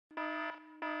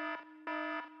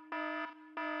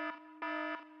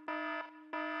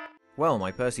Well,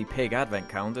 my Percy Pig advent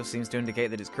calendar seems to indicate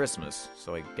that it's Christmas,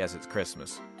 so I guess it's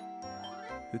Christmas.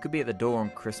 Who could be at the door on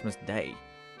Christmas Day?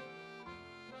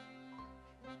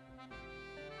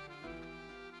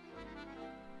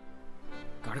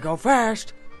 Gotta go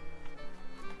fast!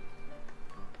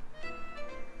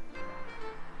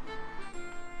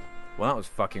 Well, that was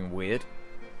fucking weird.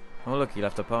 Oh look, he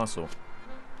left a parcel.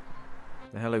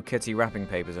 The Hello Kitty wrapping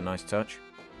paper's a nice touch.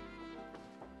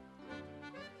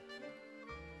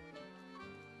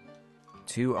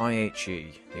 To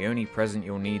IHE. The only present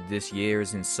you'll need this year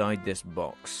is inside this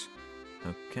box.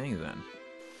 Okay then.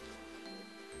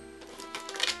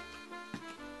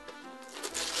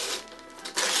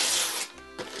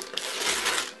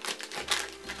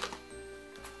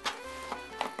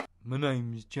 My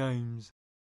name's James.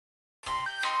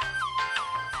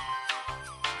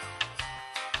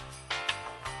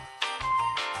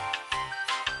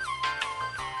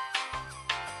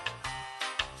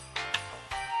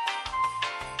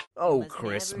 Oh,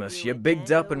 Christmas, you're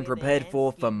bigged up and prepared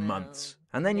for months.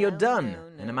 And then you're done,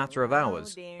 in a matter of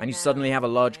hours. And you suddenly have a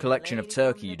large collection of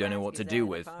turkey you don't know what to do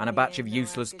with, and a batch of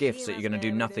useless gifts that you're going to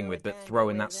do nothing with but throw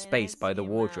in that space by the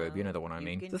wardrobe, you know the one I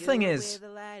mean. The thing is,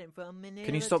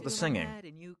 can you stop the singing?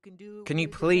 Can you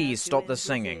please stop the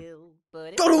singing?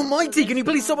 God almighty, can you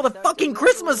please stop with the fucking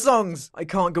Christmas songs? I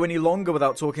can't go any longer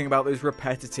without talking about those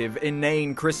repetitive,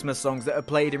 inane Christmas songs that are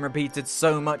played and repeated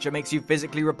so much it makes you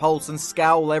physically repulse and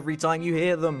scowl every time you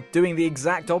hear them, doing the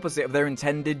exact opposite of their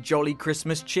intended jolly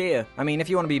Christmas cheer. I mean, if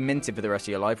you want to be minted for the rest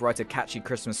of your life, write a catchy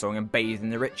Christmas song and bathe in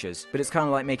the riches. But it's kind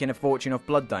of like making a fortune off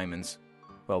blood diamonds.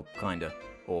 Well, kinda.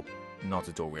 Or not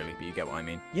at all really, but you get what I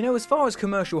mean. You know, as far as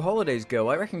commercial holidays go,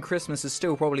 I reckon Christmas is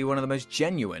still probably one of the most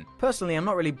genuine. Personally, I'm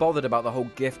not really bothered about the whole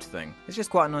gift thing. It's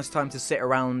just quite a nice time to sit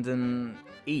around and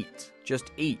eat.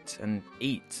 Just eat, and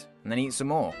then eat some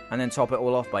more, and then top it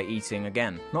all off by eating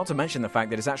again. Not to mention the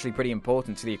fact that it's actually pretty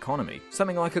important to the economy.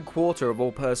 Something like a quarter of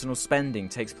all personal spending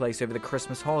takes place over the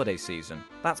Christmas holiday season.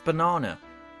 That's bananas.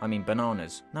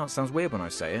 Now it sounds weird when I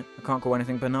say it. I can't call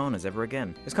anything bananas ever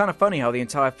again. It's kind of funny how the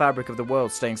entire fabric of the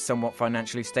world staying somewhat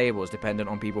financially stable is dependent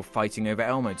on people fighting over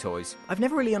Elmo toys. I've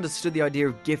never really understood the idea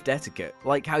of gift etiquette,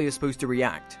 like how you're supposed to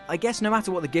react. I guess no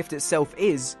matter what the gift itself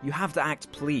is, you have to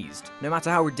act pleased. No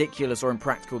matter how ridiculous or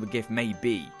impractical the gift may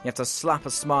be, you have to slap a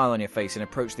smile on your face and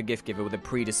approach the gift giver with a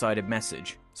pre-decided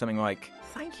message. Something like,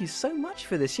 "Thank you so much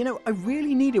for this, you know, I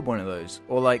really needed one of those."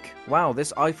 Or like, "Wow,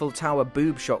 this Eiffel Tower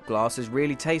boob shot glass is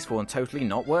really tasteful and totally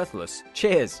not worthless.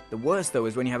 Cheers." The worst though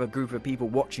is when you have a group of people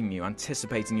watching you,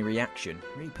 anticipating your reaction.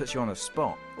 It really puts you on the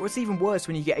spot. Or it's even worse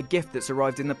when you get a gift that's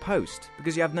arrived in the post,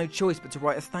 because you have no choice but to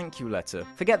write a thank you letter.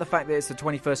 Forget the fact that it's the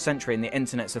 21st century and the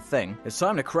internet's a thing. It's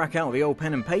time to crack out the old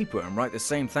pen and paper and write the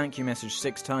same thank you message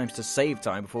 6 times to save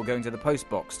time before going to the post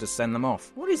box to send them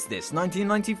off. What is this,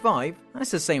 1995? And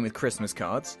it's the same with Christmas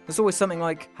cards. There's always something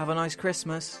like, "Have a nice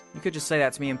Christmas." You could just say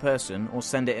that to me in person, or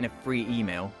send it in a free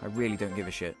email. I really don't give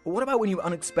a shit. Or what about when you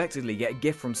unexpectedly get a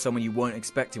gift from someone you weren't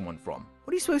expecting one from?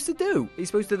 What are you supposed to do? Are you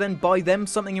supposed to then buy them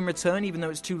something in return even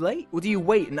though it's too late? Or do you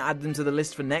wait and add them to the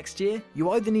list for next year? You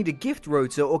either need a gift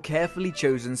rota or carefully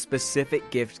chosen specific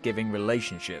gift-giving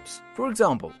relationships. For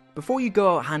example, before you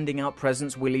go out handing out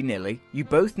presents willy-nilly, you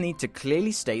both need to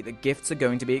clearly state that gifts are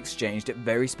going to be exchanged at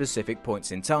very specific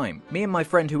points in time. Me and my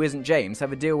friend who isn't James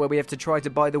have a deal where we have to try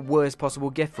to buy the worst possible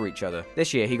gift for each other.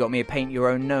 This year he got me a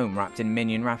paint-your-own gnome wrapped in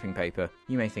Minion wrapping paper.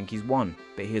 You may think he's won,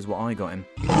 but here's what I got him.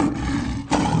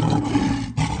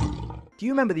 Do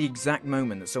you remember the exact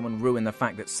moment that someone ruined the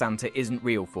fact that Santa isn't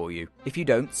real for you? If you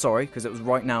don't, sorry, because it was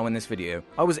right now in this video.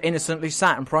 I was innocently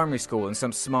sat in primary school and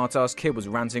some smart-ass kid was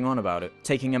ranting on about it,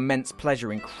 taking immense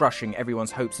pleasure in crushing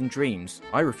everyone's hopes and dreams.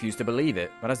 I refused to believe it,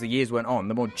 but as the years went on,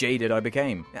 the more jaded I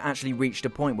became. It actually reached a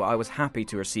point where I was happy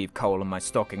to receive coal on my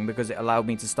stocking because it allowed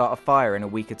me to start a fire in a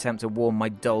weak attempt to warm my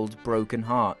dulled, broken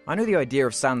heart. I know the idea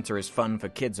of Santa is fun for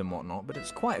kids and whatnot, but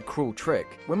it's quite a cruel trick.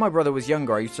 When my brother was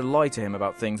younger, I used to lie to him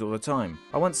about things all the time.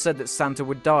 I once said that Santa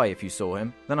would die if you saw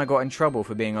him. Then I got in trouble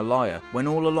for being a liar, when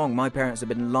all along my parents had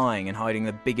been lying and hiding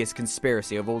the biggest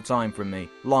conspiracy of all time from me.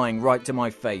 Lying right to my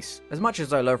face. As much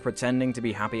as I love pretending to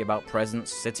be happy about presents,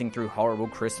 sitting through horrible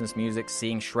Christmas music,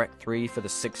 seeing Shrek 3 for the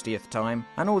 60th time,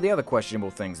 and all the other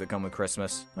questionable things that come with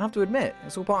Christmas, I have to admit,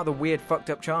 it's all part of the weird fucked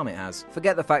up charm it has.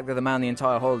 Forget the fact that the man the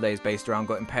entire holiday is based around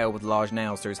got impaled with large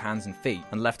nails through his hands and feet,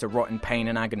 and left to rot in pain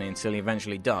and agony until he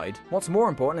eventually died. What's more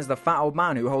important is the fat old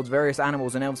man who holds various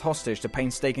animals and elves hostage to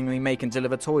painstakingly make and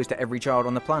deliver toys to every child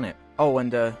on the planet. Oh,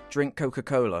 and drink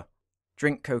Coca-Cola.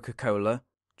 Drink Coca-Cola.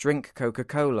 Drink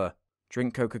Coca-Cola.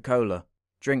 Drink Coca-Cola.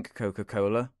 Drink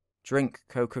Coca-Cola. Drink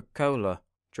Coca-Cola.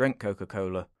 Drink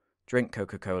Coca-Cola. Drink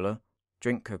Coca-Cola.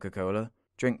 Drink Coca-Cola.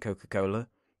 Drink Coca-Cola.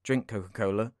 Drink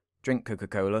Coca-Cola. Drink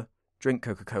Coca-Cola. Drink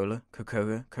Coca-Cola.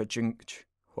 Coca-Cola. Drink...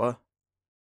 What?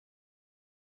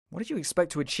 What did you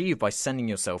expect to achieve by sending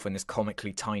yourself in this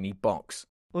comically tiny box?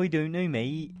 I don't know,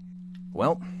 mate.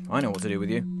 Well, I know what to do with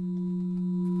you.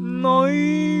 No!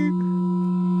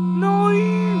 No!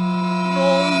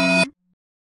 No!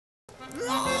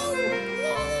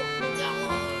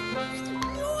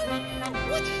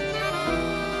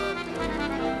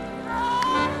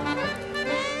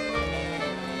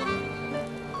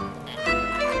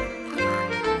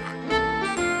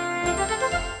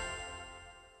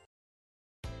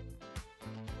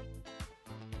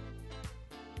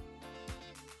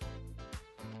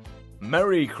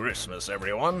 Merry Christmas,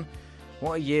 everyone!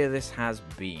 What a year this has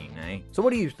been, eh? So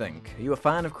what do you think? Are you a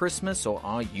fan of Christmas, or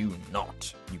are you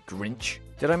not, you Grinch?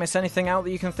 Did I miss anything out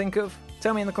that you can think of?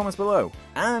 Tell me in the comments below.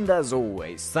 And as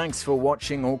always, thanks for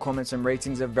watching. All comments and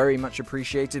ratings are very much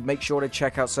appreciated. Make sure to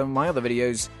check out some of my other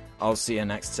videos. I'll see you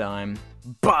next time.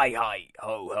 Bye, hi,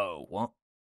 ho, ho. What?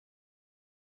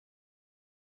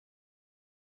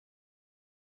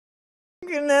 You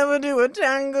can never do a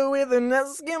tango with an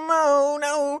Eskimo.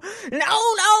 No, no,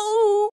 no!